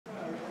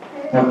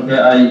Okay,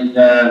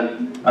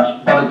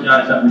 I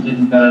apologise that we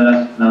didn't get a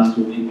lesson last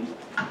week.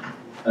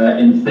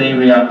 In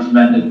theory, I was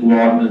meant to go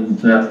on and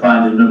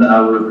find another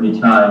hour of my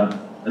time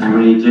and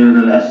redo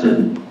the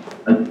lesson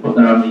and put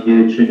that on the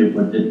YouTube,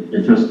 but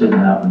it just didn't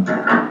happen.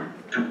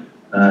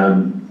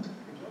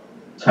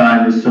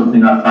 Time is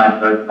something I find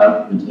very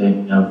hard to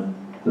retain,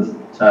 the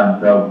time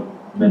for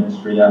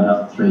ministry and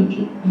have 3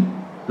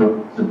 children.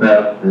 So it's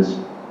about this.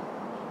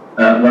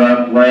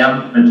 What I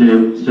am going to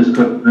do is just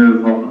go to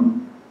move on.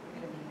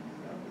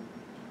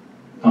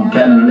 I'm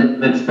getting a little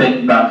bit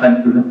feedback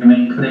and you hear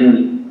me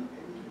clearly.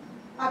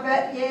 I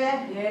bet,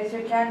 yeah. Yes,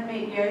 we can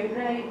make you out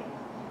right.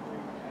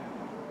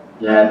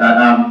 Yeah,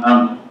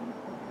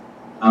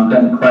 I'm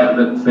getting quite a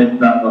bit of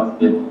feedback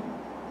off you.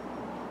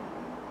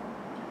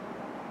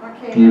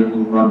 Okay.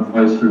 Hearing one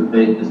voice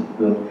repeat is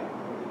good.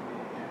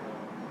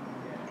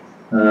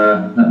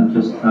 Let me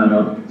just find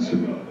out.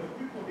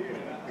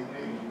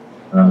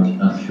 Right,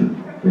 that's true.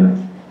 Yeah.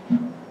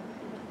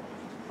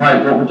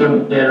 Right, what we're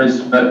doing here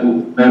is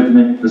moving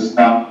into the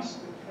stance.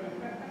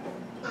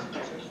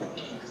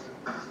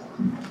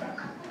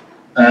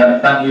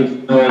 Thank you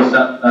for those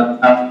that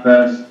have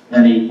first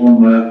any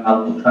homework.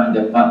 I'll try and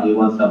get back to you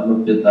once I've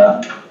looked at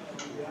that.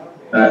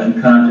 And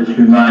can I just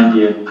remind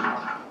you,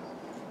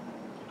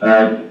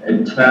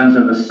 in terms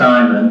of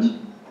assignment,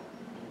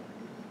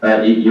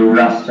 you were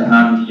asked to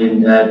hand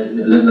in a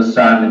little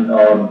assignment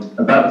on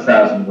about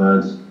 1,000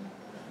 words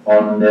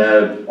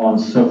on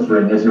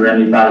suffering. Is there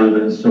any value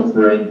in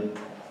suffering?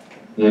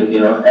 You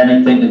know,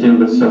 anything to do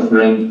with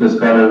suffering, does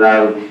God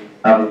allow,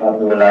 have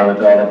to allow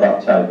it, all of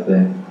that type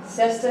thing.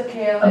 Sister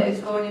Kelly is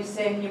going to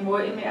send you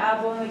more to me.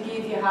 I've only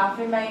gave you half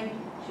of mine.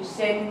 She's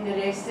sending the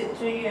rest of it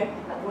to you.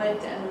 I've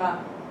left it in my...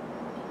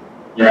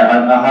 Yeah,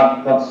 I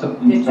have got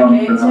something Did from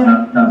you get but I'm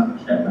not going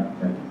to check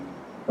that.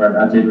 But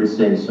I did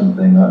receive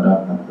something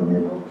from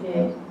you.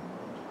 Okay.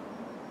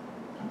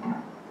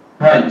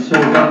 Right, so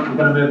we're going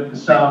to move to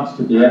Psalms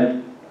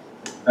today.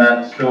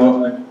 So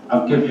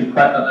I'll give you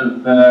quite a lot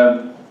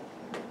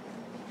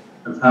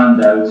of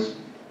handouts.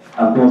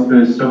 I'll go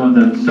through some of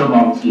them, some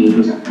obviously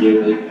you just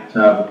really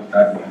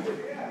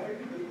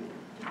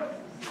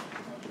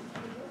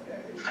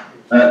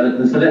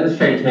there's a little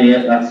sheet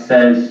here that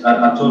says,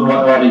 I don't know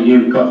what order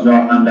you've got your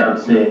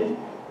handouts in,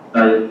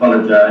 I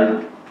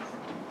apologise.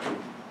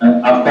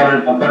 I've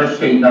got a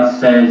sheet that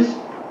says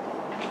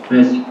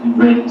basically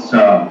read the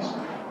Psalms.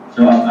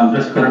 So I'm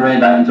just going to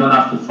read that. You don't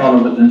have to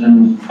follow it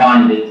and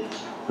find it.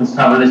 Just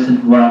have a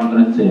listen to what I'm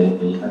going to say.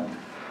 Yeah?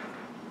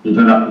 You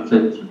don't have to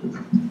click through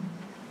it.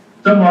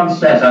 Someone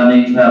says, I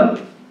need help.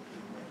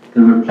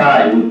 The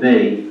reply would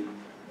be,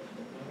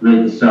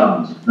 read the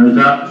Psalms. No, you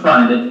don't have to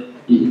find it.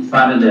 You can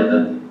find it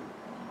later.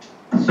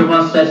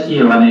 Someone says to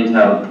you, I need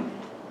help.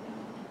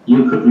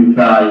 You could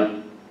reply,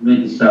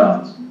 read the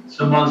Psalms.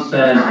 Someone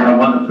says, I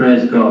want to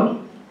praise God.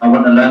 I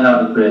want to learn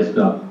how to praise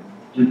God.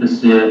 You could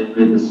say,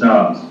 read the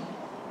Psalms.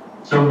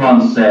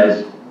 Someone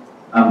says,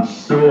 I'm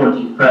so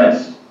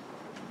depressed.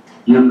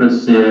 You could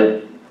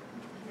say,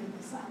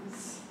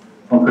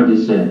 what could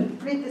you say?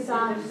 Read the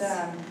Psalms.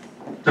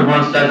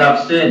 Someone says,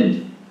 I've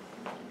sinned.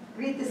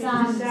 Read the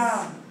Psalms.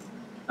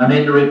 I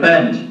need to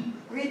repent.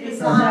 Read the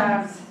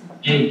Psalms.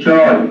 I need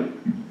joy.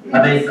 I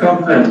need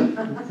comfort.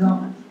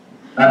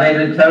 I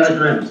need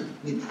encouragement.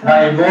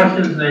 My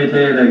emotions need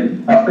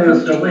healing. I feel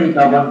so weak.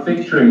 I want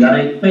victory.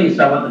 I need peace.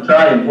 I want to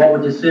triumph. What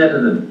would you say to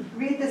them?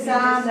 Read the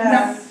Psalms.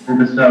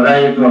 So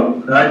there you go.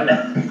 Right?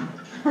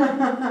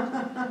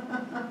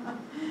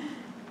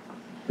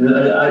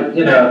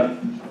 You know,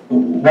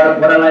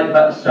 what I like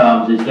about the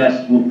Psalms is,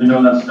 yes, we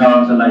know that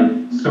Psalms are like,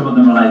 some of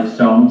them are like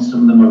songs,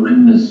 some of them are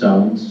written as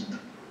songs.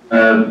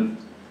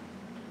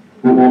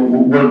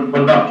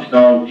 We'll not get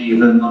all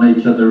even on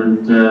each other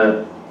and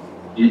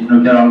you know,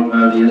 get all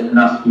early and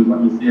ask you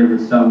what your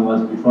favourite song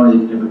was before you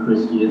became a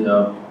Christian.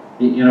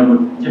 You know,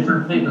 but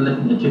different people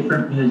listen to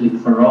different music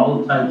for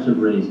all types of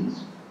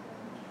reasons.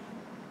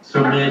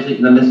 Some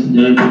music they listen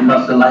to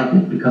because they like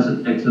it, because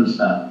it makes them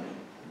sad.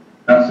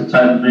 That's the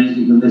type of music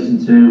you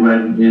listen to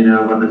when, you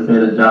know, when they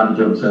feel it down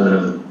the jumps or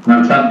whatever. And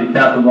I'm trying to be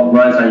careful what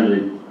words I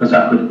use, because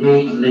I could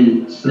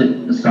easily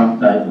slip the song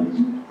titles.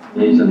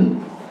 Easily.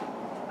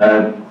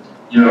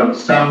 You know,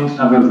 songs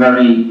have a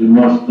very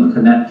emotional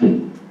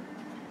connection.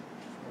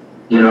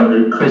 You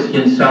know, the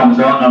Christian songs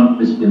are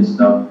non-Christian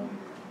stuff.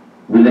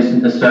 We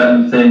listen to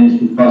certain things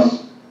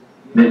because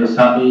they make us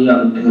happy,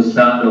 or they make us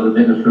sad, or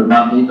they make us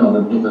romantic, or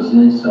they make us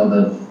this, or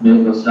they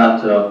make us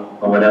that,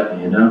 or whatever,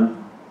 you know.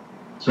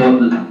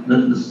 So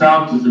the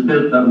Psalms is a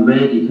bit that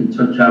really can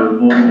touch our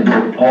emotions,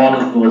 and all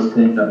of those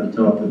things that we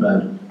talked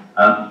about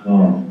and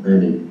more,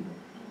 really.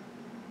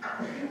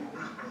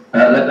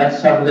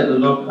 Let's have a little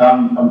look.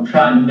 I'm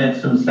trying to make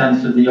some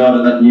sense of the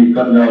order that you've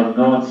got your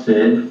notes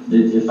in,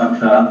 if I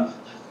can.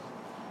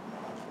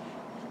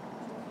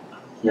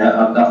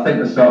 Yeah, I think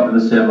they're sort of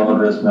the same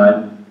order as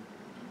mine.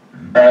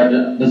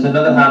 There's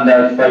another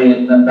handout for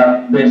you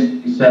that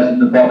basically says at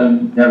the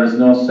bottom, there is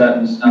no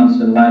circumstance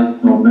in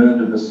life, no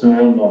mood of the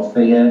soul, no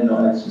fear,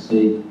 no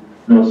ecstasy,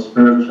 no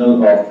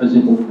spiritual or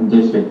physical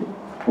condition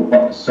but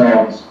what the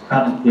Psalms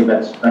can give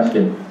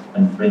expression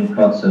and bring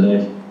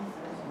consolation.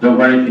 Don't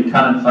worry if you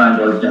can't find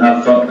or if you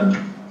have got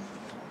them,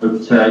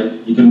 but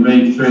you can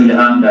read through your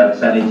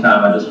handouts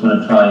anytime. I just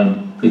want to try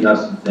and pick out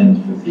some things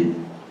with you.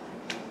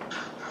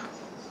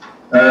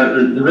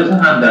 There is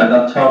a handout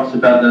that talks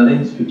about the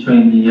links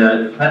between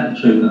the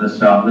Pentateuch and the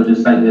Psalms. I'd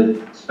just like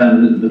to spend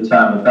a little bit of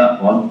time with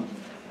that one.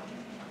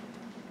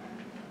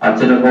 I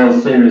did a whole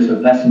series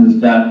of lessons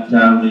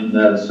down in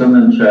the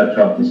Sunderland Church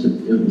office.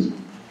 It was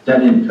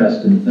dead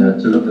interesting to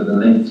look at the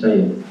links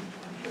here.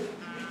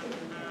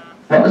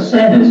 What they're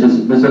saying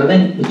is there's a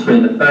link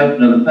between the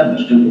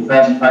Pentateuch, the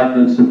first 5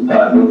 books of the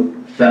Bible,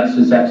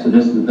 Genesis,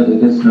 Exodus,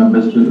 Leviticus,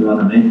 Numbers,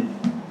 Deuteronomy.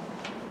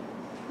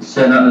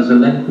 Saying that there's a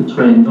link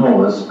between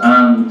those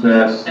and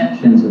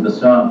sections of the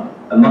Psalm.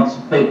 And lots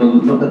of people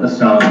look at the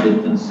Psalms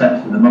and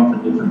section them up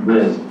in different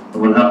ways. And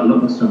we'll have a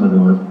look at some of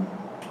those.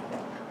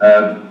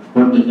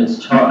 But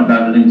it's talking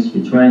about links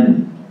between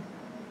them.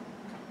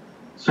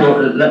 So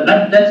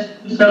let's,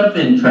 just out of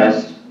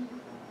interest,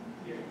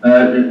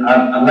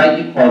 I'd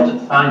like you all to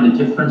find a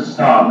different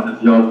Psalm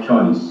of your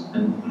choice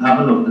and have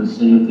a look and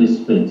see if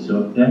this fits,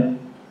 okay?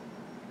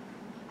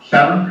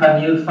 Sharon,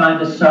 can you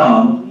find a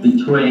Psalm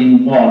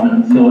between 1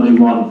 and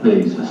 41,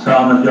 please? A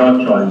Psalm of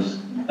your choice,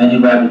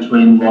 anywhere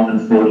between 1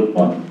 and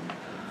 41.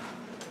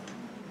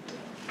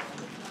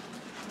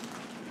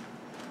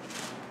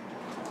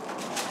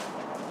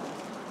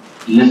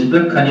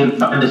 Elizabeth, can you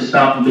find a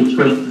Psalm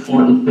between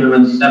 42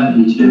 and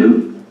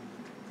 72?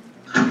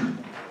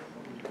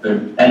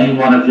 Any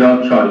one of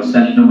your choice,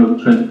 any number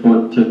between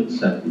 42 and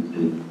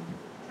 72.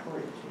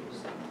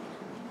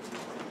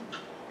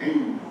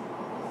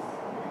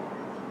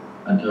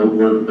 And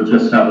we'll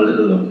just have a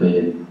little look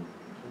here.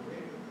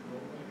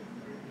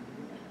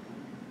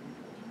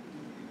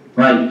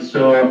 Right,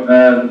 so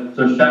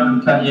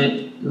Sharon, can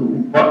you,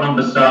 what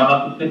number Psalm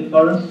have you picked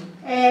for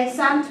us?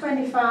 Psalm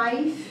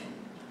 25.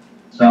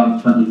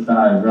 Psalm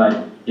 25,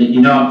 right.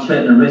 You know I'm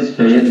taking a risk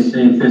here to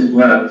see if this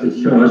works,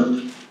 it should.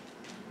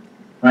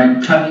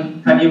 Right,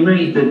 can you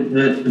read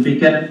the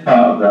beginning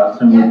part of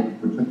that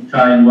and we'll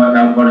try and work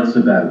out what it's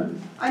about.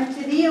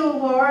 Unto thee, O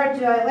Lord,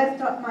 do I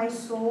lift up my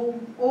soul.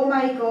 O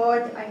my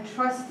God, I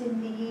trust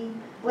in thee.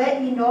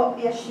 Let me not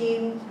be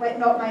ashamed. Let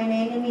not mine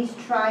enemies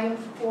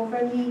triumph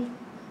over me.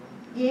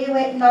 Yea,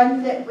 let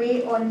none that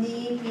wait on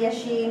thee be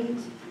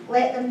ashamed.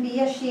 Let them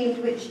be ashamed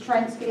which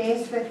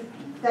transgress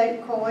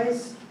without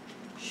cause.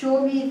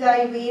 Show me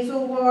thy ways,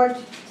 O Lord.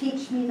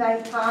 Teach me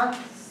thy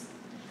paths.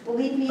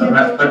 Lead me in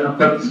Right,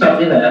 but stop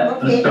you there.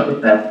 Okay. Stop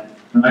you there.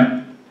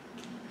 Right.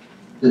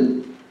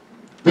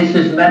 This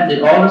is meant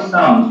to, all the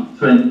Psalms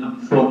between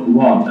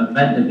 41 are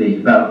meant to be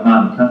about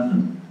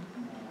mankind.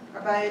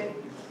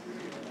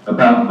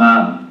 About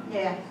man.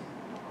 Yeah.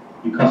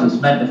 Because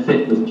it's meant to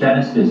fit with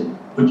Genesis.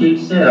 Would you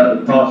say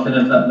that the portion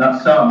of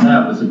that Psalm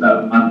there was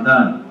about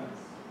mankind?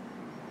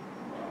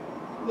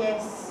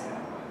 Yes.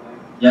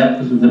 Yeah,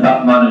 because it was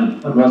about man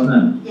and God,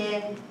 wasn't it?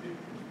 Yeah.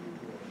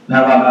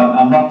 Now,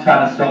 I'm not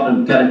trying to sort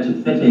of get it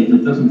to fit. If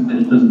it doesn't fit,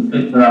 it doesn't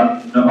fit. But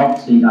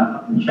obviously, I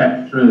haven't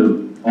checked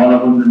through all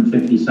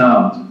 150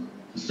 Psalms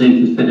to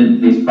see if it's fit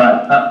into these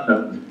 5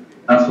 chapters.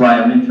 That's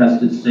why I'm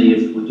interested to see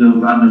if we do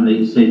randomly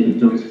to see if it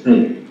does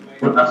fit.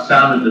 But that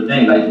sounded to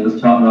me like it was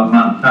talking about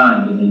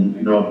mankind, and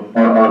you know,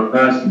 or a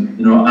person,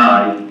 you know,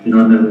 and the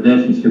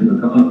relationship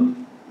with God.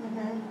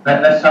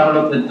 Let's have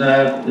a look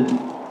at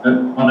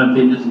one of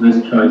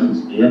Elizabeth's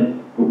choices here.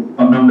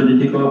 What number did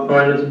you go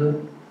for,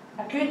 Elizabeth?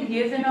 I couldn't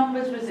hear the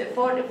numbers. Was it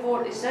 40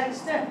 to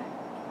 60?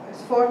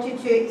 It's 42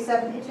 to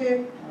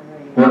 72.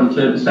 42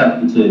 to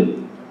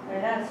 72.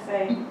 Right, that's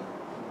fine.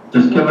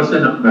 Just give us a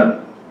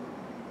number.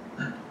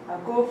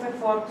 I'll go for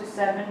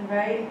 47,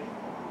 right?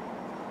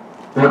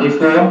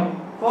 44?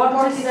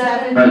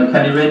 47. Right,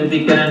 can you read the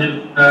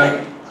beginning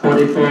of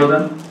 44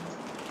 then?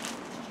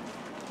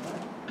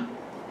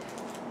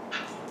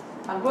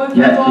 I'm going for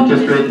Yeah, you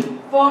just read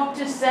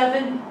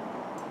 47.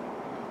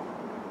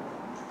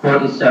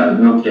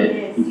 47,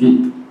 okay.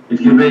 Yes.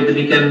 If you read the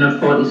beginning of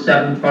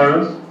 47 for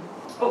us.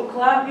 Oh,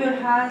 clap your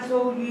hands,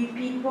 all you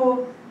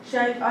people.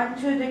 Shout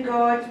unto the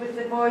gods with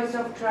the voice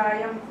of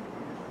triumph.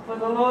 For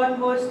the Lord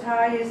Most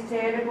High is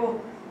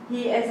terrible.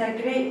 He is a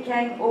great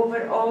king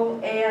over all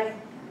earth.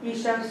 He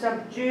shall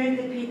subdue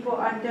the people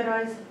under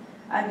us,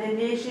 and the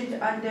nations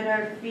under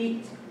our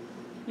feet.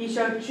 He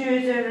shall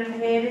choose our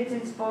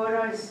inheritance for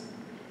us,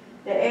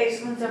 the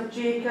excellence of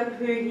Jacob,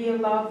 who he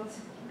loved.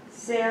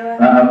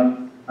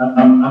 Selah.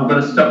 I'm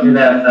going to stop you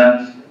there,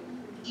 thanks.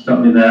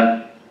 Stop you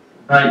there.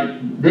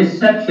 Right, this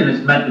section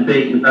is meant to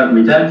be about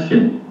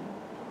redemption.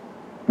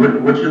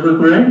 Would you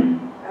agree?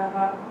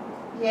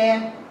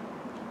 Yeah.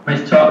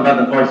 It's talking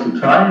about the voice of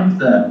triumph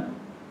there.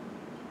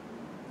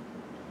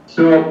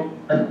 So,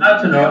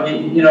 I don't know,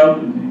 you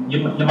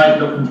might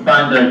look and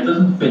find that it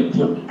doesn't fit,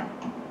 but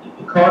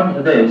according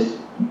to this,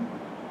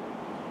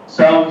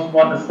 Psalms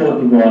 1 to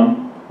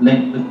 41,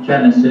 linked with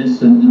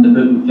Genesis, and in the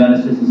book of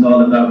Genesis is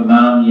all about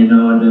man,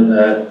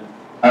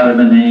 Adam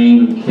and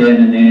Eve, and Cain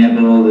and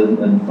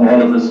Abel, and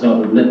all of the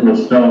sort of literal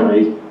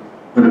stories.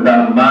 but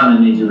about man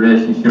and his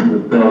relationship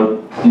with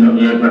God, you know,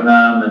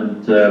 Abraham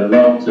and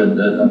Lot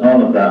and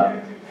all of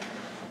that.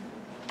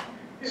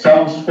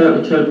 Psalms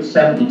 42 to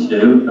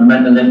 72 are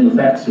meant to link with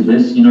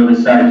Exodus, you know,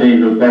 this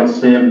idea of God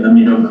saving them,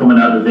 you know, coming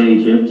out of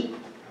Egypt,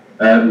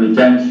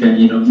 redemption,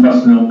 you know,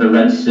 crossing up the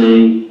Red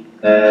Sea,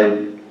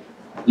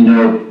 you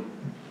know,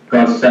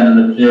 God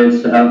sending the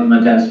plagues to help them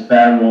against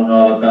Pharaoh and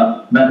all of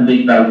that. Meant to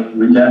be about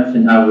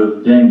redemption, how we're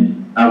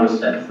redeemed, how we're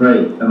set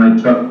free. And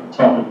we talk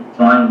of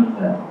triumph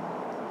there.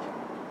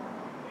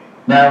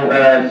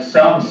 Now,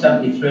 Psalm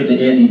 73 to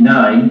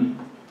 89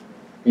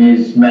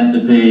 is meant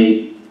to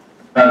be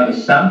about the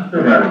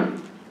sanctuary.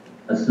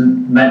 It's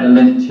meant to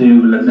link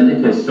to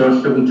Leviticus.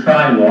 So should we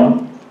try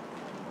one?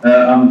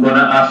 I'm going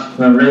to ask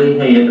Marie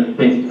here to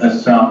pick a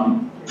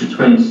psalm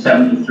between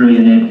 73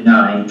 and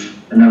 89,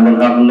 and then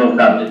we'll have a look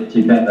at it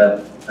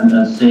together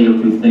and see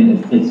if we think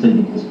it fits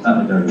into this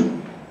category.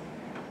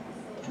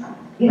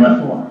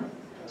 84.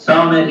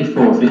 Psalm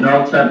 84. If you can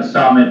all turn to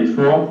Psalm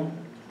 84,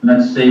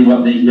 let's see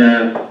what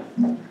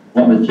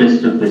the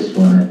gist of this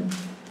one is.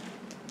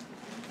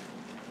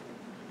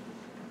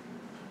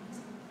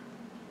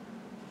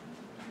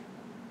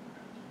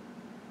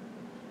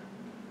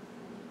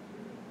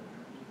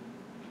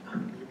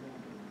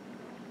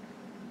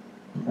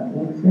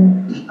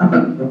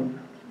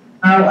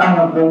 How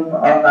honourable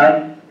are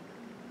thy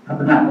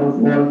tabernacles,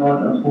 O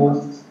Lord of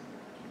hosts!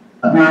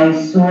 My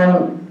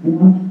soul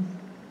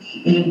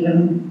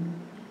even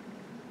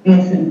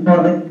facing for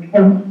the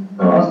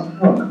counsel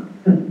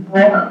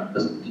of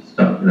Just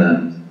stop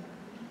there.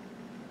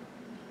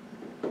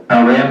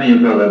 How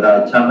amiable are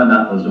thy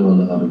tabernacles, O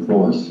Lord of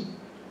hosts!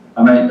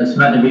 I mean, it's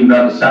meant to be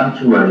about the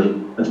sanctuary.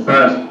 The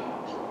first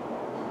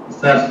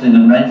thing it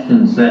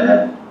mentions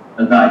there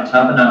are thy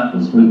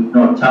tabernacles. We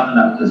know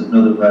tabernacle is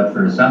another word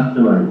for a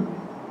sanctuary.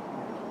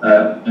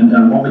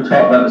 And when we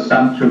talk about the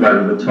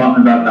sanctuary, we're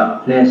talking about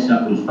that place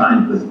that we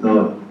find with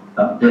God,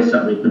 that place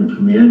that we can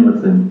commune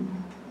with Him.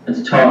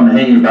 It's talking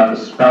here about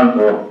the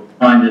sparrow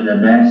finding a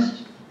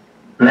nest.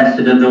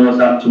 Blessed are those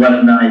that dwell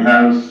in thy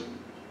house.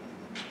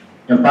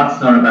 If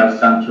that's not about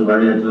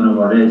sanctuary, I don't know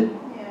what is.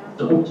 Yeah.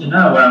 So up to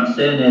now, what I'm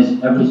saying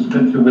is, every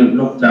scripture we've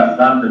looked at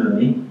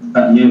randomly,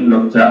 that you've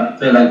looked at, I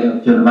feel like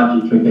I'm doing a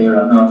magic trick here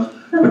or not,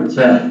 but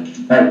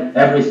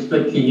every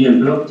scripture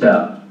you've looked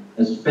at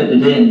is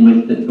fitted in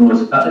with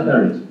those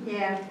categories.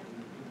 Yeah.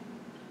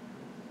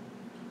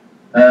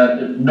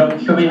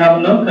 Shall we have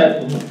a look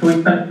at, shall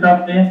we finish it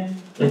off there?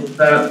 If,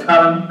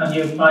 Callum, can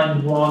you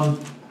find one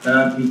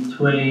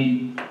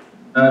between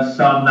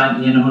Psalm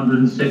 90 and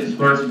 106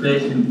 for us,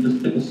 please? And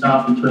just pick a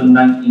psalm between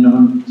 90 and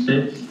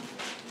 106.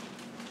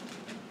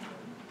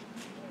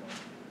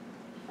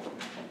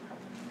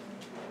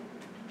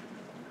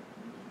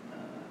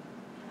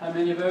 How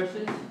many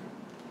verses?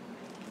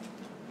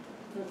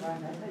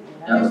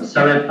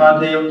 Sorry, I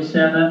can't hear what you're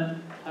saying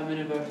there. How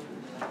many verses?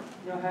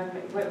 No,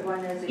 what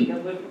one is it you're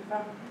looking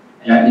for?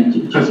 Yeah,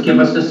 just give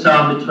us a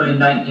psalm between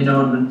 90 and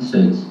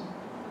 106.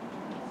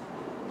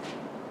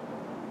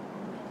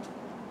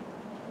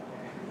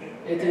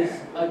 It is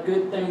a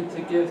good thing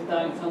to give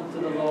thanks unto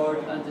the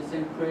Lord and to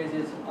sing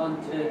praises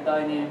unto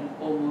thy name,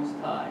 O Most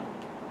High,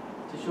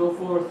 to show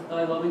forth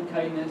thy loving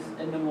kindness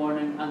in the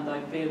morning and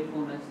thy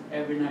faithfulness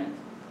every night.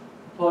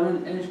 Upon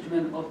an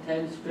instrument of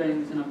 10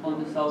 strings and upon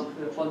the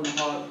psaltery, upon the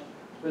harp,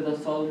 with a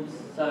solemn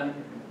sound.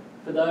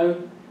 For thou,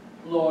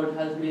 Lord,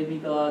 hast made me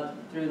glad.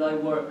 Through thy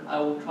work I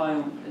will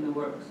triumph in the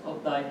works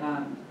of thy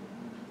hand.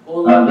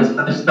 O Lord,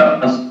 Just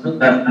stop us with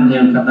that and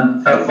here,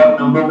 what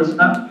number was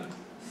that?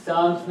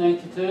 Psalms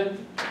 92.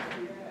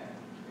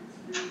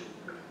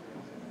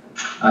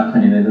 I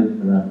can't even look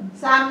for that.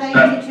 Psalm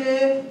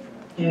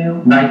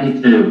 92.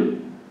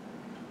 92.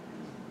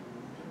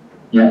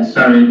 Yeah,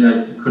 sorry,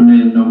 I couldn't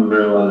hear the number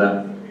very well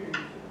there.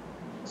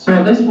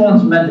 So this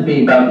one's meant to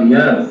be about the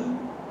earth.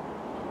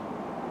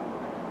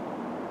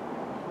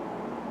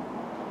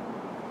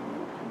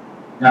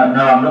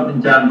 Now I'm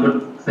looking down,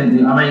 but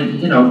thinking, I mean,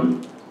 you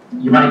know,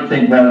 you might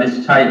think, well,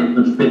 this title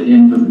could fit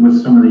in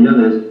with some of the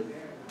others.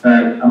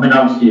 I mean,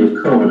 obviously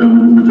you've covered,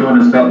 and we don't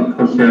want to start to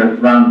push a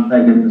round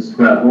peg into the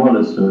square hole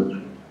as such.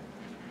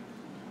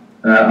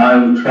 I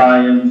will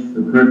triumph,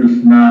 the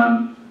British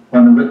man,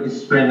 when the wicked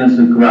springers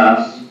of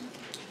grass,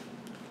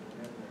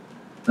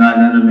 thine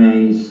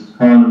enemies,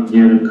 horn of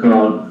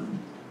unicorn,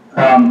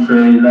 palm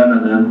tree,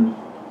 Lebanon,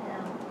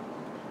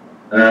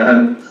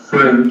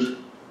 fruit,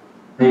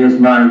 he is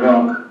my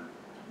rock.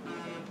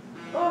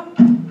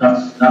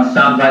 That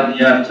sounds like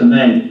the earth to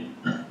me.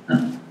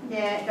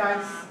 Yeah, it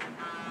does.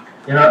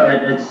 You know,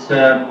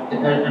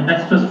 and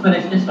let's just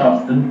finish this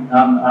off then.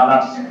 I'll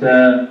ask,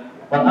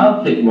 well,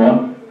 I'll pick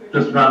one,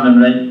 just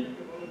randomly.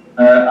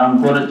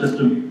 I'm going to just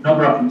a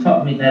number off the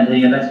top of my head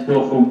here. Let's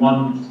go for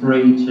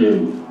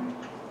 132.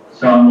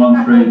 Psalm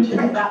 132.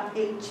 That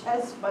page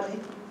is funny.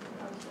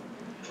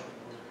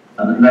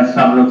 And let's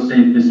have a look,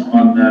 see if this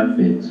one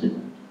fits.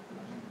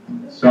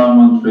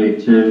 Psalm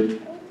 132.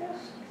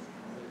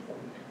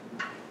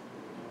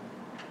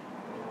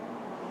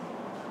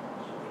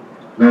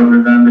 Lord,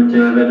 remember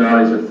David, all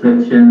his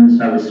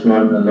afflictions, how he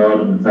swore in the Lord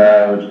and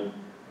vowed,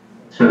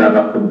 should I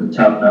not come to the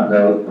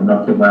tabernacle, and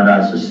not give mine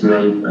eyes to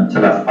sleep,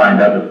 until I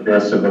find out the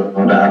place of the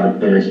Lord I have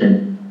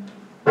occasion.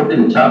 What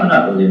did the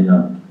tabernacle, you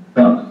know?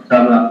 Not the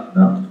tabernacle,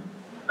 no.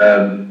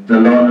 The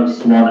Lord hath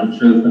sworn in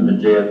truth unto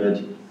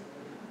David,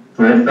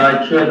 for if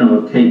thy children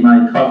will keep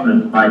my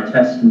covenant, my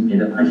testimony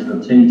that I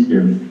shall teach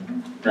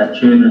them, their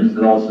children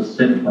shall also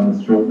sit upon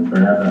the throne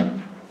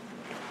forever.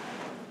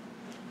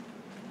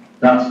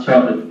 That's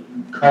talking,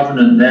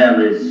 covenant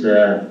there is,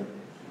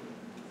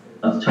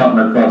 that's talking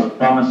about God's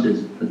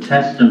promises. The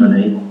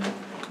testimony,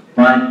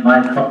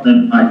 my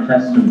covenant, my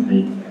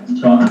testimony,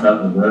 is talking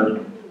about the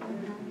word.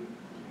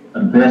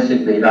 And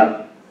basically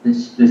that,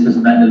 this is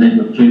meant to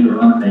link with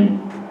Deuteronomy,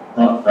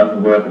 talking about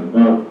the word of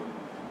God.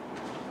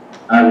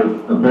 I will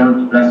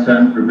abundantly bless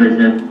and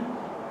provision.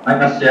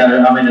 Like I said,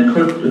 I mean, it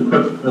could be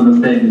other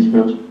things,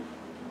 but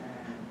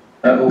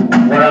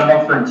what I'm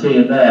offering to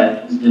you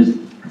there is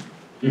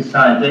this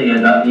idea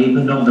that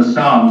even though the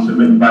Psalms are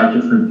written by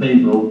different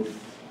people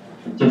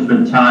at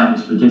different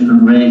times for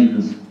different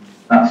reasons,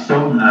 that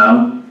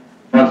somehow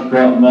God's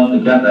brought them all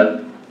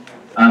together,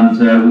 and we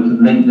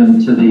can link them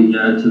to the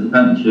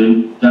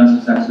Pentateuch,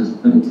 Genesis, Exodus,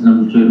 Leviticus,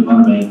 Numbers,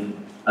 Deuteronomy,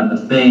 and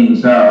the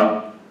themes are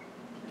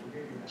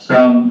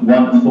Psalm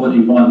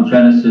 141,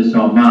 Genesis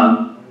or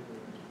man,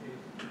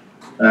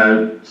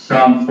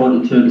 Psalm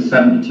 42 to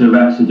 72,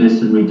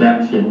 Exodus and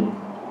redemption,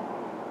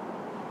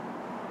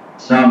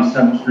 Psalm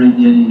 73 to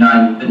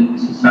 89,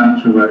 Leviticus, the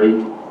sanctuary,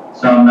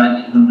 Psalm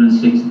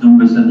 1906,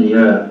 Numbers and the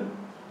earth,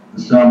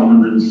 and Psalm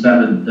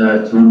 107 to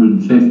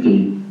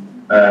 150,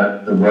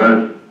 the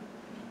word.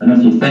 And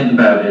if you think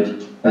about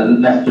it,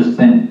 let's just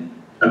think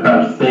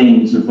about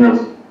themes of us,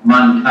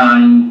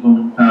 mankind,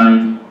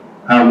 womankind,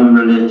 how we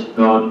relate to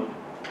God,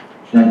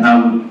 then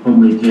how we become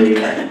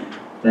redeemed,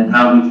 then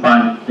how we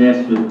find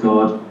place with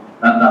God,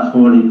 at that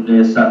holy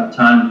place, that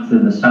time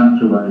within the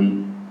sanctuary,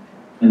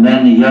 and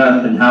then the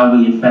earth and how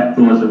we affect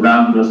those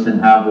around us and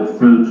how we're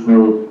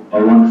fruitful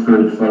or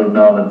unfruitful and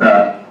all of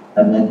that,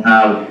 and then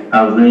how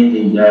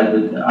really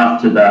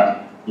after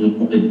that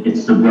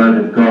it's the word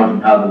of God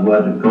and how the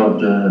word of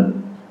God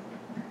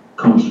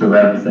comes through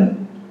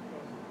everything.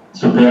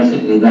 So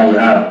basically there you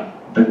are.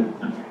 But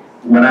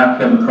when I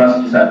came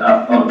across this,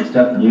 I thought it was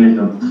definitely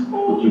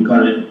you've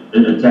got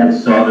a dead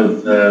sort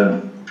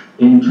of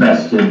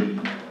interesting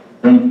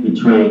link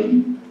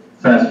between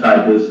first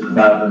 5 books of the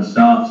Bible and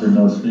Psalms and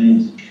those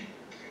things.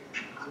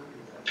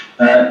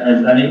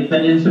 Any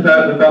opinions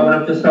about what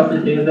I've just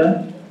offered you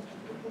there?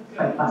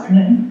 Quite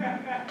fascinating.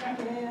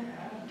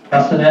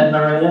 Fascinating,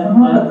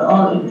 Maria?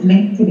 All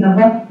linked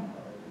together.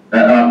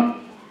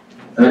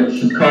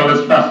 She's called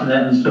us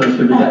fascinating, so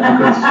she'll be getting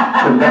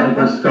a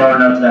good score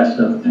on our test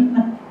stuff.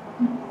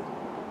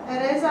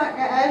 It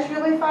is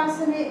really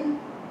fascinating.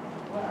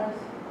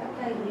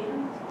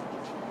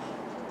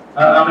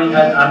 I mean,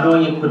 I know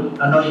you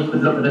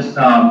could look at a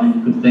psalm and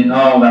you could think,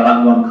 oh well,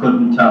 that one could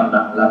be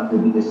tabernacle, that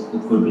could be this,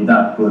 it could be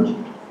that, but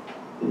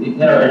you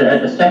know,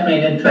 it's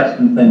definitely an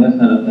interesting thing,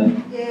 isn't it? I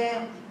think.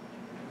 Yeah.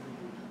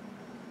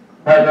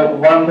 Right, but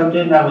what I'm going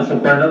to do now is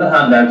I've got another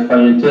handout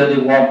for you,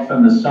 Daily Walk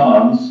from the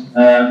Psalms,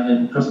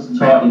 and just to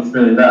talk you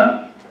through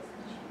that.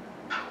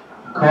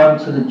 According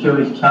to the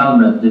Jewish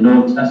Talmud, in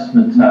Old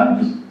Testament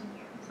times,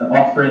 the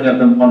offering of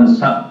the morning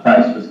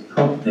sacrifice was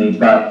accompanied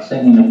by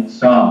singing of the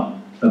psalm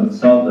from the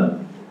Psalter.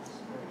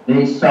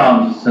 These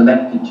psalms are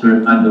selected to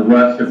remind the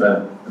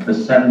worshipper of the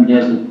 7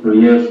 days of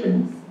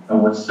creation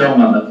and were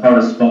sung on the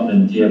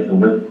corresponding day of the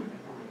week.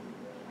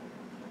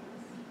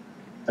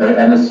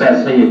 And it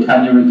says here,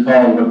 can you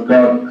recall what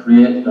God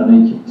created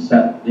on each of the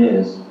 7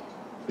 days?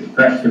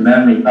 Refresh your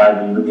memory by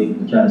reading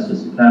the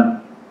Genesis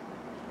account.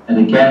 And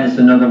again, there's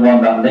another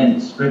one that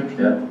links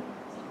scripture.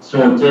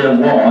 So day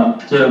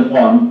one,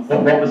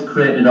 what was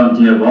created on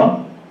day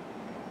 1?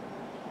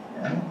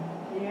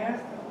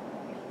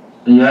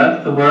 The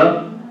earth, the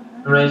world,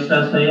 Marie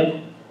says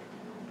here.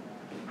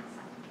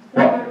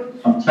 What?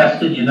 I'm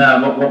testing you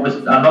now. What was?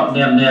 I'm not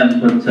naming names,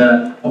 but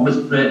what was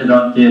created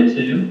on day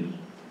 2?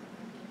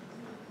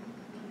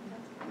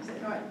 Is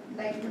it not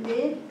night and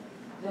day?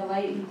 The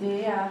light and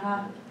day,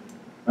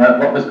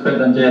 What was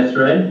created on day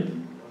 3?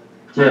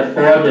 Day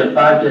 4, day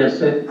 5, day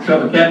 6.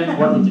 So again,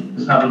 what you do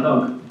is have a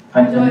look.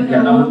 And you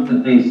look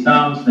at these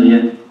psalms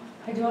here.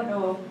 I don't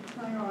know.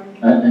 Hang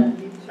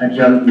on.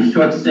 And you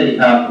should see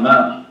half a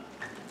match.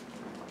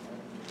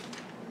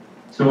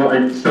 So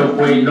if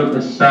we look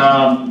at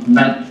Psalm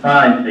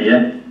 95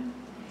 here,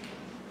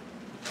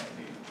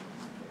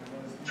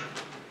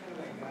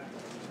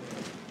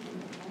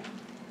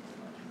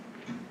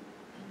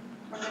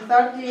 On the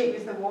third day it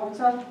was the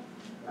water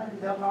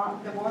and the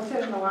water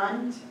in the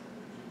land.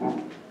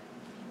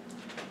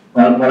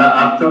 well,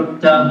 I've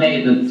dropped down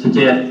here to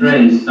day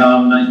 3,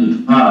 Psalm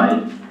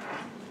 95.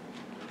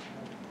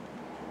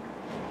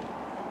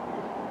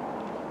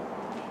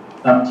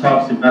 That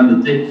talks about the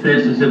deep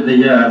places of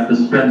the earth, the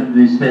strength of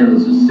his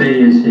hills, the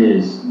sea is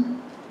his.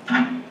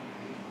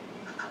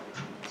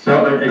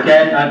 So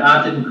again,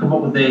 I didn't come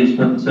up with these,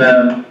 but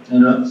you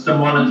know,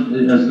 someone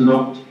has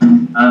looked,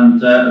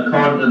 and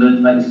according to the,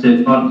 like I said,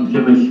 according to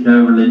Jewish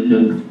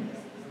religion,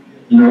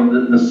 you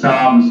know, the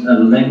Psalms are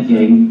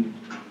linking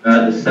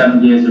the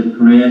 7 years of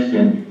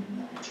creation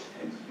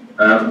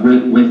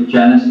with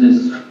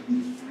Genesis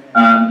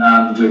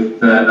and with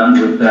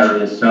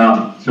various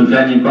Psalms. So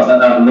again, you've got to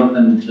have a look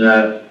and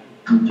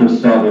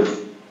just sort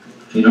of,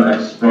 you know,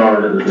 explore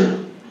a little bit.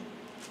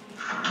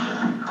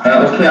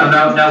 Okay, I'm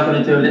now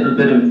going to do a little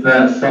bit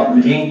of sort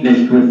of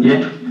English with you.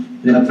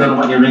 I don't know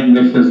what your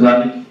English is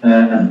like.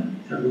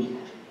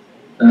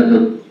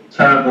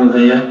 Terrible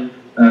here,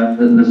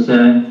 the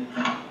saying.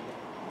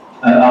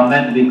 I'm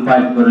meant to be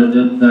quite good at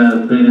it,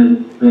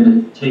 being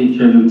a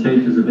teacher who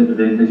teaches a bit of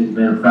English,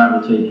 being a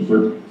primary teacher,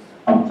 but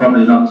I'm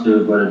probably not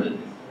too good at it.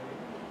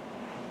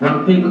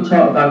 When people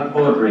talk about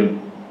poetry,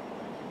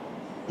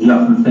 you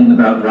often think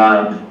about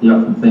rhyme, you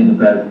often think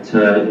about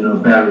you know,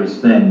 various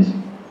things.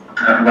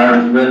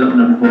 Whereas we're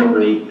looking at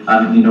poetry,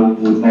 and you know,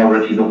 we've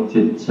already looked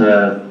at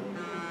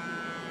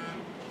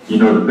you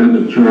know, the book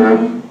of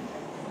Job.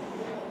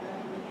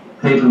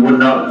 People would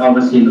not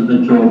obviously look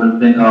at Job and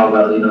think, oh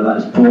well, you know, that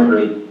is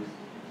poetry.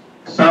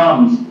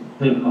 Psalms,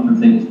 people often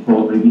think it's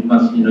poetry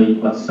because, you know,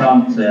 you've got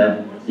songs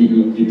there.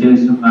 You do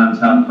sometimes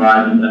have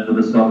rhyme and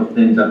other sort of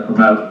things that come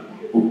out.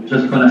 We're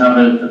just going to have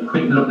a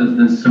quick look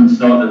at some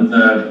sort of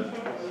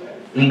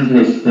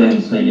English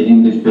things here,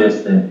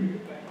 English-based thing.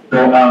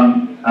 So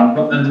I've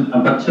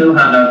got two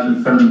handouts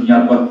in front of me.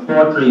 I've got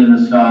poetry in the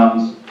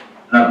Psalms,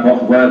 and I've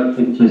got word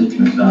pictures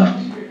in the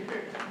Psalms.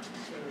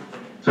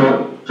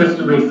 So just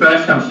to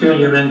refresh, I'm sure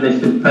your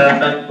English is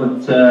perfect,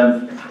 but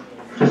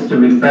just to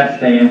refresh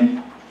here,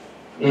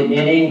 in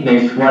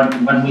English,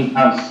 when we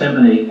have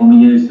simile, when we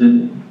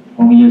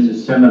use a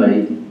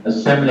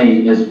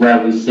simile is where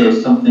we say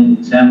something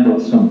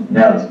resembles something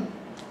else.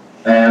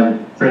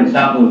 For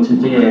example,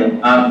 today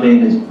I've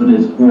been as good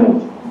as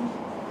gold.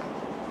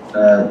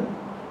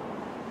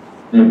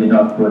 Maybe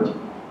not good.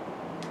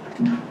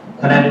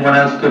 Can anyone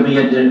else give me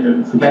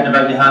forgetting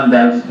about your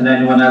handouts, can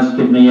anyone else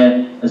give me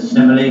a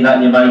simile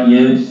that you might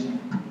use?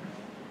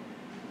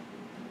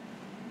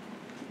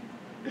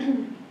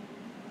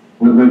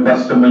 We've got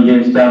some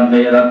used down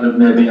here that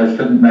maybe I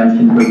shouldn't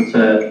mention, but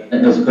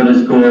as good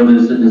as gold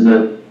is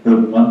a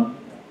good one.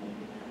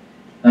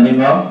 Any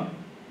more?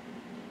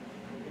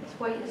 It's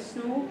white as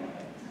snow.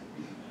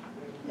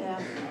 Yeah.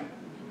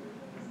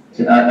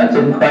 I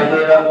didn't quite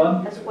hear that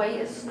one. As white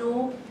as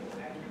snow.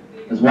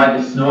 As white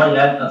as snow,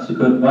 yeah, that's a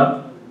good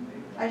one.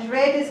 As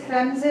red as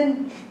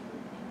crimson.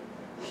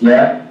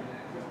 Yeah.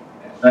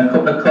 A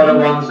couple of colour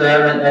ones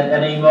there, and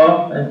any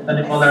more?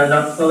 Any more that are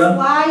not colour?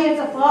 Sly as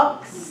a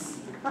fox.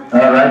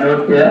 Alright,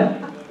 okay.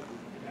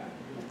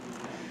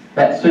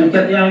 So you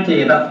get the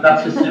idea,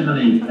 that's a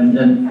simile.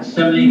 And a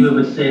simile, we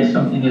would say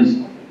something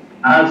is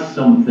as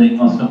something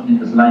or something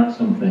is like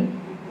something.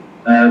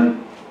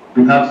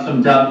 We have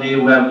some down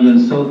here where we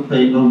insult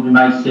people. We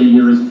might say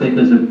you're as thick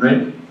as a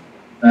brick,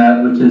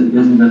 which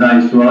isn't a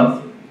nice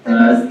one. Thick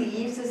as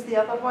thieves is the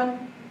other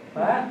one.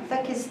 What?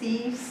 Thick as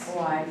thieves. Oh,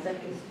 I'm thick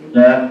as thieves.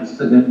 Yeah,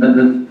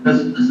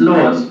 there's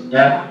loads,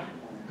 yeah.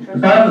 The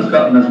Bible's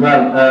got them as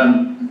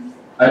well.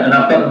 And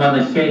I've got them on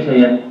the sheet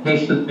here.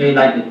 He should be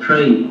like a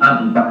tree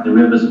planted by the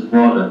rivers of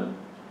water.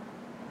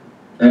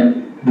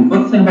 The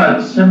good thing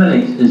about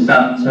similes is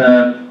that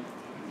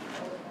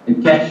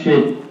it gets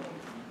you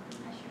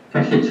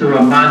to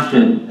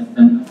imagine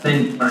and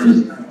think what it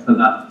is for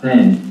that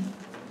thing,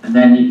 and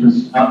then you can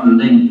start to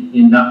link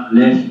in that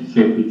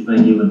relationship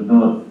between you and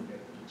God.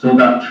 So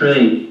that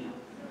tree,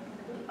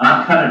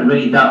 I cannot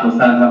read that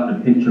without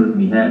having a picture in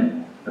my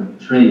head of a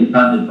tree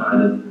planted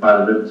by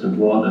the rivers of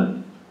water.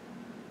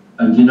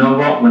 And you know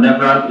what?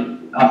 Whenever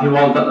have you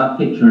all got that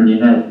picture in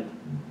your head?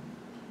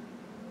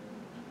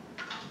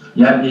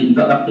 Yeah, you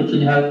got that picture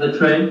in your head of the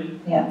tree?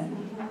 Yeah.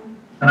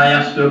 Can I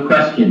ask you a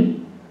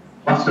question?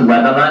 What's the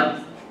weather like?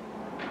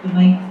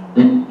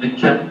 The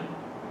picture?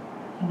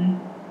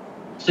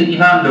 Stick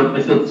your hand up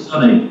if it's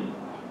sunny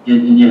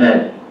in your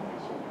head.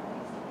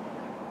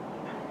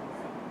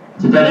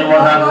 Did anyone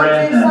have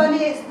rain there? Sunny,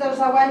 there's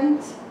a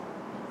wind.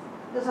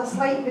 There's a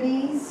slight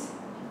breeze.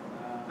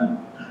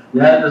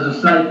 Yeah, there's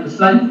a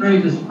slight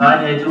breeze is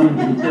fine. I don't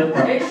need to.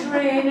 It's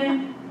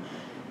raining.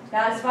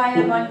 That's why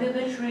I'm under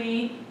the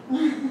tree.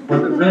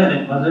 Was it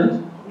raining, was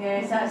it?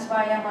 Yes, that's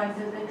why I'm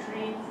under the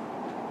tree.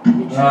 The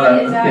tree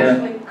Alright, is okay.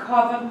 actually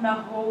covering my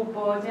whole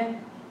body.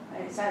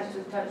 It's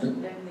actually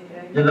touching down the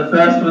ground. You're the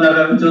first one I've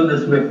ever done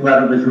this with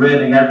where it was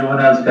raining. Everyone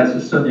else gets a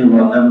sunny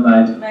one, never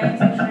mind.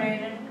 Mine's is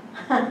raining.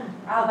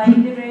 I like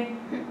the rain.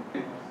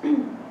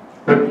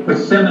 But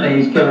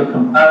similes give a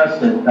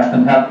comparison that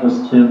can help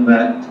us to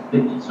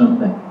picture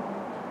something.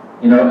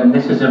 You know, and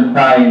this is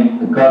implying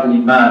the godly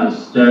man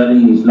is sturdy,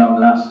 he's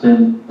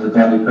long-lasting, the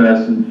godly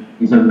person,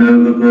 he's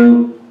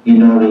immovable, you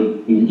know,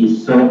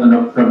 he's soaking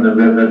up from the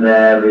river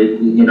there,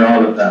 you know,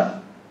 all of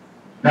that.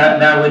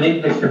 Now in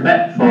English, a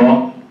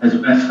metaphor is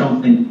where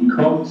something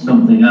becomes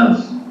something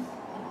else.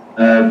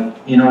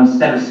 You know,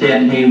 instead of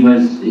saying he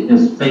was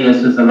as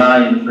fierce as a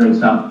lion, for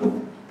example,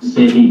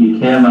 say he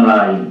became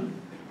alive.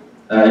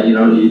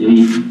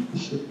 He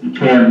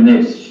became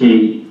this,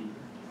 she.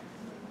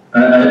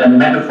 And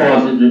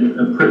metaphors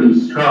are pretty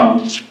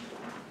strong.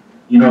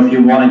 If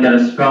you want to get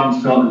a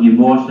strong sort of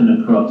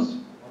emotion across.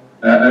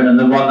 And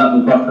the one that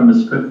we've got from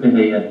the scripture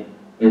here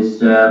is,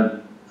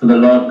 for the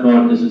Lord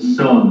God is a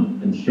sun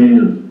and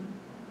shield.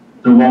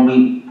 So when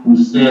we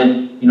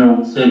say,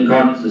 say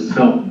God is a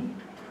sun,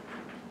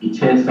 he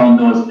takes on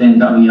those things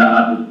that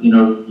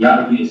the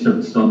attributes of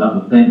the sun that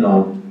we think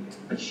of,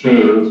 a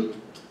shield.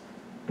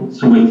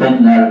 So we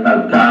think there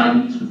about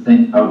guidance, we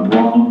think about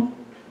warmth,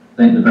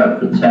 think about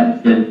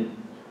protection.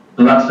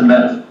 So that's a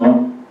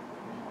metaphor.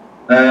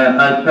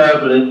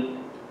 Hyperbole.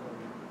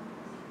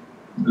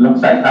 It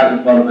looks like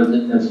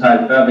hyperbole as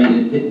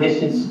hyperbole.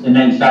 This is an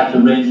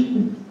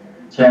exaggeration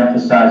to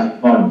emphasize a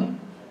point.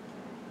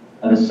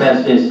 And it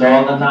says this,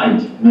 all the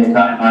night make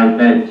I my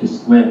bed to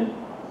swim.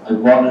 I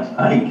wanted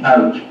my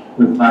couch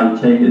with my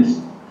tears.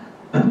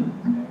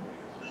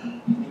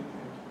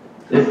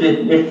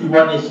 If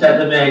when you said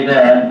to me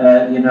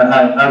there,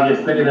 how you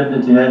figured in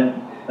the day,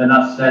 and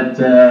I said,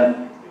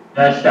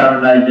 yeah,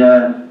 Sharon,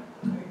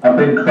 I've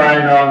been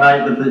crying all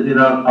night, but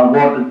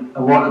I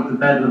wanted the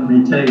bed with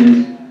my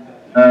tears.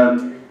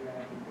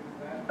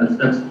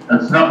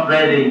 It's not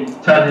really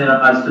telling you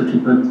that I had such a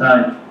good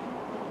time.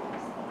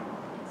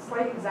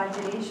 Slight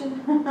exaggeration.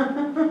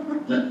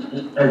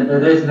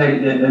 It is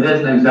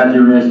an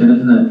exaggeration,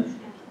 isn't it?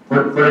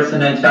 But it's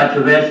an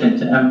exaggeration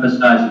to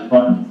emphasize a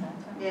point.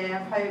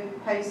 Yeah,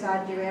 how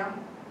sad you are.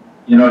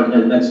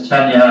 It's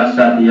 10 years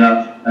sad you are,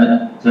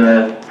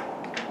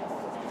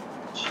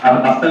 and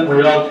I think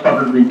we all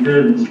probably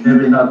do.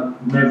 Maybe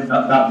not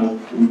that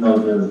much we all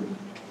do.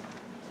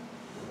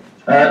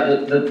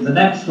 The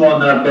next one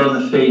that I've got on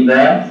the sheet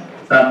there,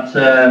 that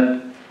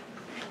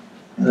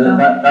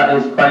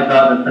is quite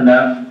hard to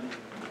pronounce.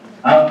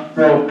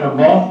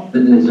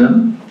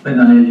 Anthropomorphism. I think I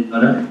nearly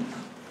got it.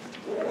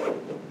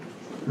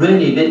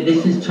 Really,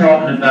 this is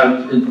talking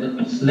about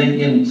it's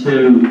linking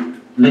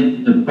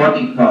the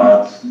body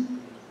parts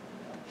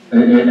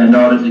in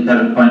order to get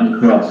a point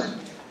across.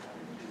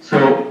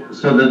 So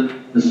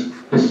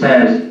the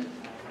says,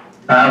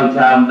 bow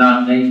down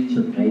that knee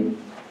to me.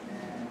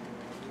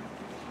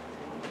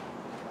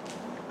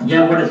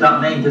 Yeah, what does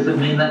that mean? Does it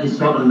mean that you're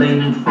sort of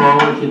leaning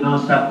forward,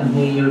 so I can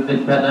hear you a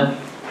bit better?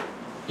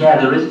 Yeah,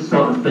 there is a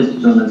sort of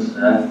physicalness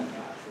there.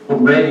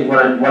 But really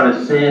what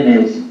it's saying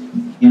is,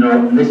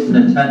 listen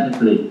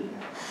attentively.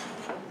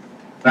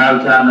 Bow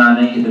down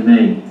that knee to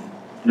me.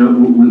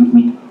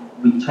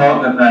 We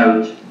talk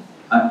about,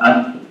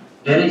 I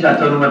don't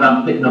know whether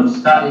I'm picking up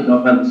static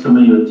or whether some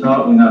of you are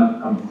talking,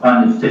 I'm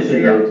finding it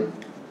difficult.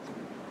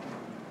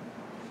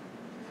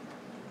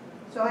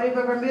 Sorry,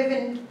 but we're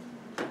moving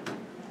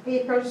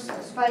papers,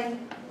 it's fine.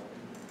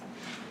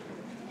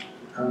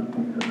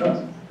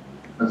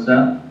 What's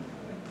that?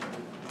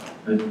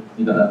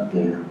 You got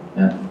that?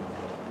 Yeah.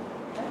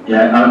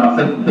 Yeah, I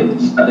think pick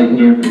static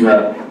here as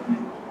well.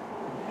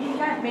 We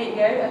can't make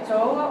you out at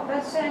all up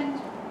this end.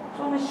 It's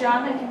only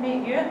Shan that can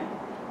make you out.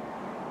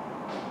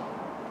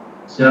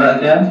 Say that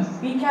again?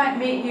 We can't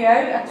make you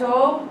out at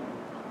all.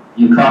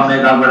 You can't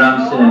make out what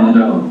I'm saying at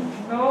all?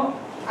 No,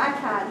 I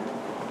can.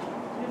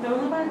 you're the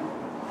only one.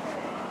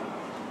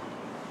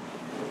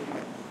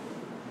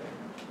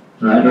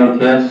 Right,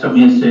 okay, some of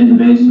you seem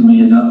to be, some of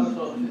you not.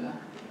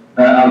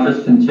 I'll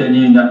just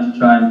continue, you have to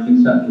try and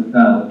fix that if you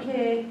can.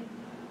 Okay.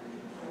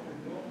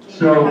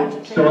 So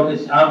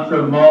this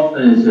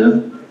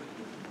anthropomorphism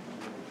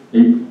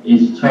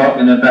is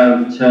talking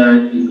about,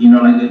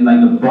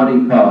 like a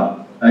body part.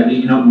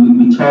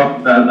 We talk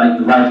about like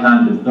the right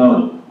hand of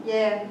God.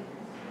 Yeah.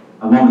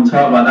 And when we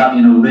talk about that,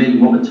 really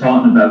what we're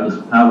talking about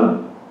is power.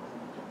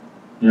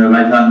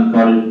 Right hand of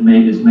God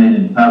is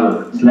meaning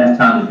power. His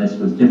left-handedness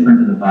was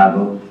different in the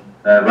Bible.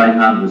 Right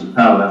hand was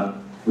power.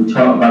 We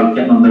talk about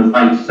getting on the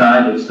right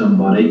side of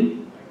somebody.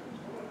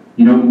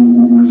 We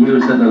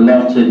use it a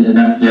lot in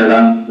everyday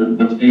life,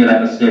 but here, like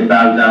I say,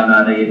 bow down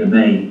that knee to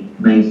me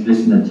means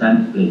listen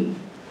attentively.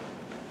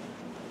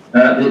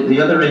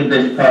 The other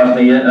English part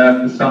here,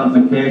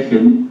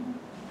 personification,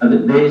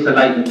 these are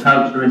like the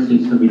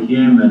characteristics of a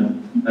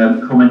human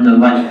coming to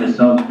lifeless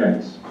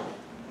objects.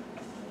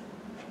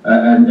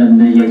 And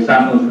the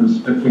example from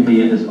Scripture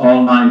here is,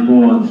 all my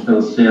bones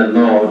shall say,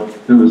 Lord,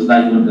 who is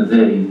like unto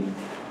thee.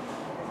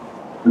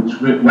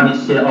 Which, when you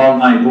say all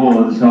my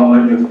bones, or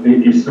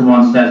if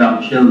someone says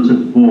I'm chilled to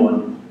the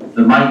bone,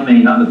 they might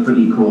mean that they're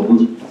pretty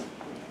cold,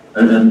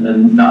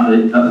 and not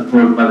the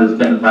cold weather's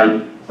getting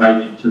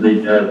right into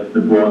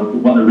the bone.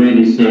 But what they're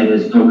really saying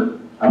is, look,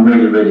 I'm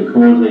really, really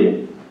cold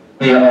here.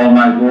 Here all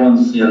my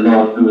bones say,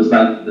 Lord, who is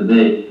like unto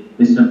thee.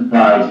 This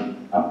implies,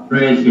 I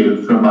praise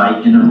you from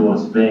my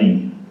innermost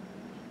being.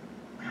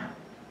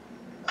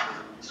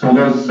 So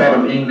those sort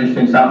of English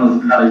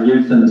examples that are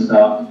used in the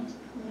Psalms.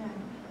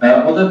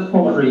 Other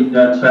poetry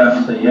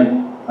terms here,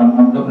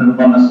 I'm looking at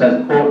the one that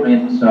says poetry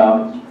in the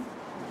Psalms.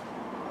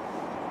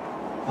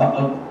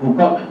 We've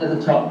got to the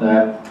top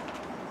there.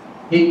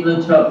 People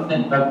who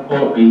think about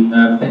poetry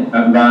think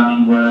about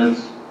rhyming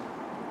words,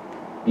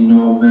 you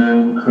know,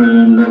 moon,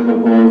 croon, love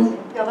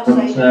above. The other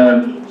But, side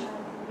of the page.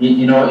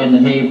 you know, in the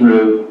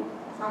Hebrew,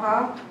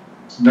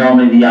 it's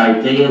normally the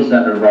ideas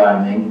that are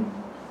rhyming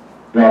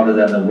rather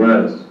than the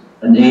words.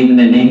 And even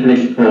in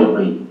English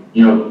poetry,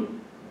 you know,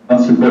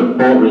 lots of good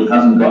poetry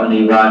hasn't got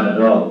any rhyme at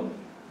all.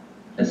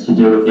 It's to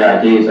do with the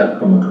ideas that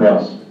come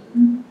across.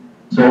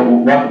 So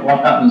what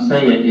happens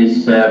here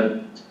is,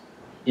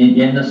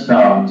 in the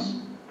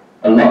Psalms,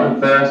 a lot of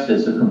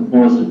verses are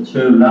composed of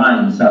two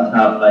lines that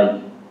have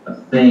like a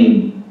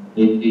theme,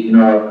 you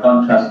know, a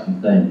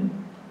contrasting theme.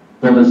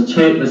 So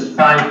there's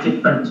 5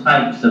 different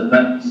types of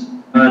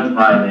word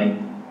rhyming,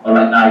 or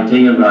like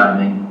idea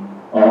rhyming,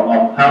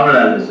 or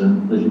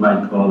parallelism, as you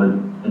might call it,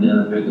 in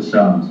the book of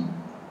Psalms.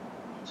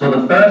 So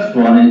the first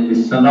one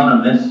is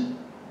synonymous.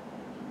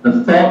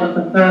 The thought of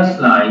the first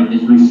line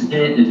is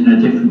restated in a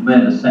different way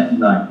in the second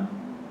line.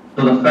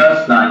 So the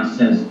first line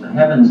says, the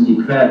heavens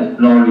declare the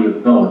glory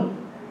of God.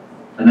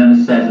 And then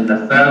it says, and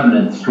the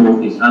firmament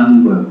showeth his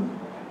handiwork.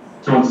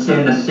 So it's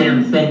saying the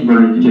same thing, but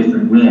in a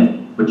different way,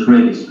 which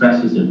really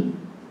expresses it.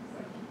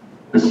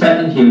 The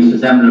second use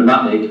is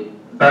emblematic.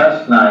 The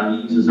first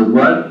line uses a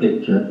word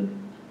picture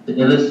to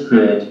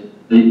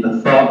illustrate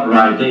the thought or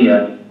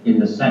idea in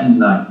the second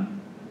line.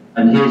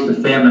 And here's the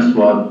famous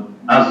one,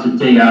 as the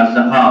deer, as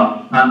the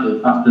hart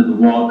panteth after the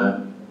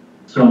water,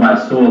 so my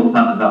soul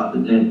panteth after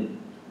thee.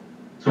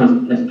 So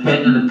it's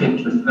painting the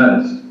picture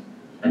first,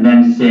 and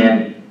then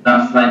saying,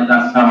 that's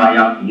how I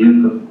am for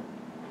you.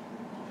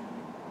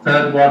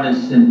 Third one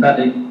is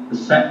synthetic. The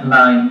second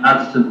line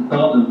adds to the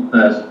thought of the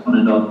first one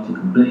in order to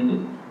complete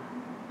it.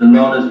 The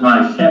Lord is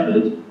my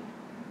shepherd,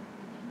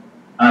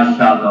 I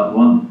shall not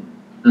want.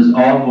 There's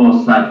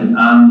almost like an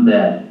and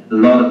there. The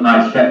Lord is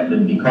my shepherd,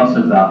 and because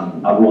of that,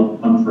 I won't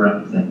want for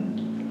anything.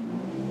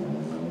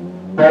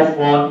 Fourth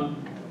one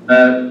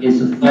is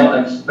the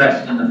thought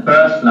expressed in the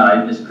first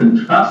line is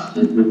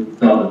contrasted with the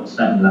thought of the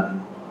second line.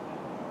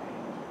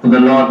 For the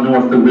Lord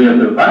knoweth the way of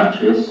the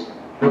righteous,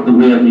 but the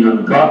way of the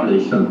ungodly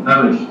shall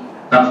perish.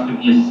 That's to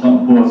be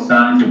on both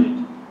sides of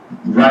it.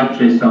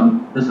 Righteous,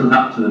 this will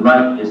happen to the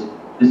righteous,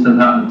 this will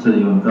happen to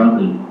the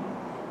ungodly.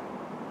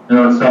 You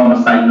know, it's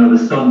almost like, you know,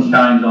 the sun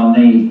shines on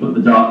these, but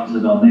the darkness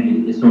is on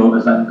these. It's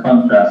almost like a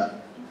contrast.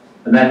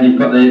 And then you've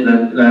got the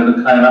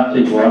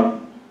climactic one.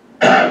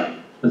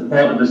 The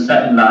thought of the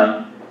second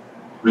line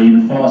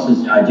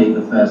reinforces the idea of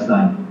the first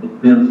line.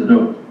 It builds it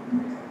up.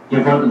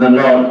 Give unto the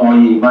Lord, all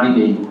ye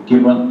mighty,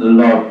 give unto the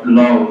Lord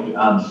glory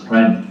and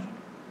strength.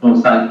 So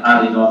it's like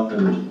adding on to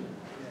it.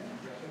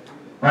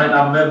 Right,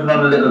 I'm moving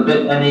on a little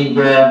bit.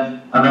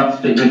 I'm not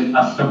speaking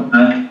as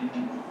something.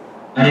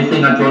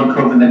 Anything I don't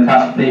cover in the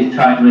class, please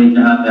try and read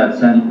your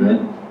handouts anyway.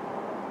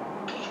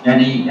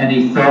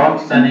 Any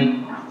thoughts?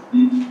 Any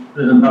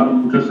about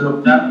what we just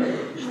looked at?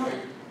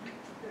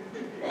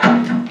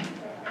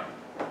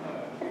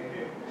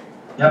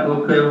 Yep,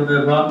 okay, we'll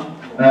move on.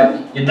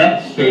 Your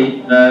next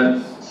sheet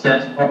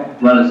says,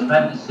 well, it's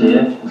meant to say,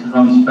 it's a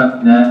wrong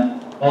spelling there,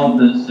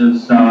 authors of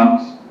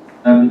Psalms.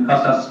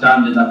 Because I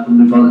scanned it, I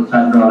couldn't be bothered to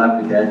type it all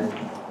out again.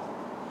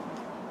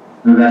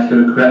 Maybe I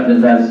should have corrected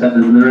it there, said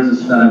that there is a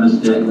spelling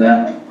mistake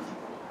there.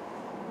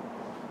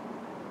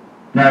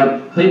 Now,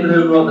 people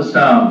who wrote the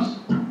Psalms,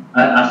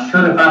 I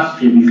should have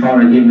asked you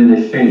before I gave you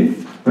this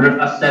sheet, but if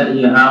I said to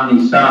you how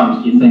many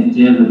Psalms do you think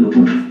David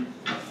wrote?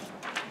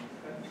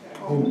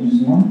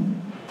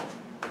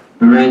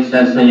 Marie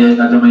says here,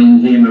 I don't mean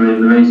here,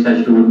 Marie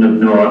says she wouldn't have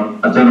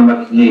known. I don't know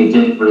what he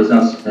did, but it's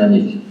not saying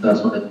if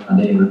that's what it can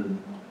do.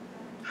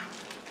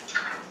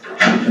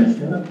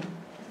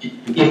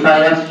 If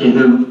I asked you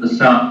who wrote the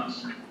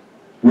Psalms,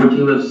 would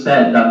you have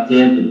said that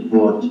David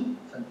wrote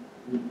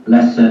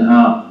less than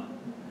half?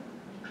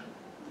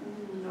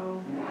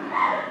 No.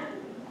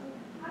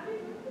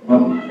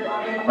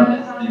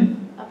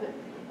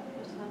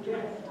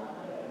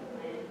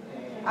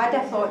 I'd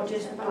have thought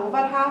just over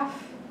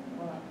half.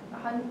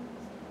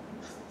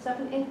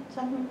 70,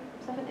 something,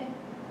 70.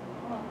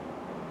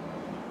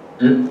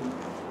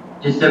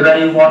 Is there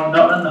anyone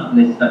not on that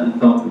list that you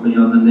thought would be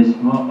on the list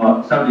more?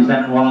 Or sorry, is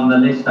anyone on the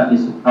list that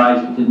you're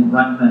surprised you didn't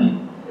write many?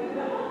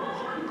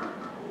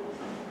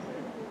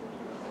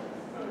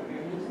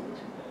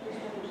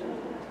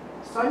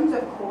 Sons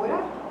of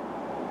Korah.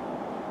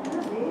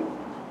 Really?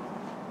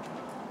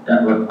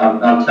 Yeah, well,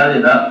 I'll tell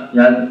you that.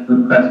 Yeah,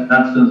 good question.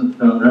 That's Sons of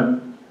Korah.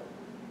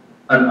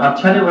 I'll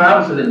tell you where I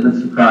was a little bit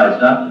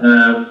surprised at.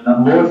 That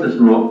Moses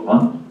wrote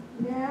one.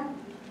 Yeah.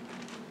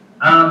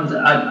 And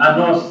I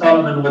know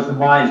Solomon was a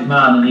wise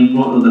man and he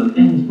wrote other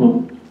things,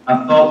 but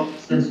I thought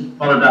since he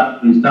followed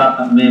after his dad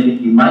that maybe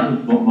he might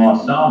have put more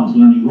Psalms,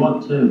 he only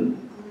wrote 2.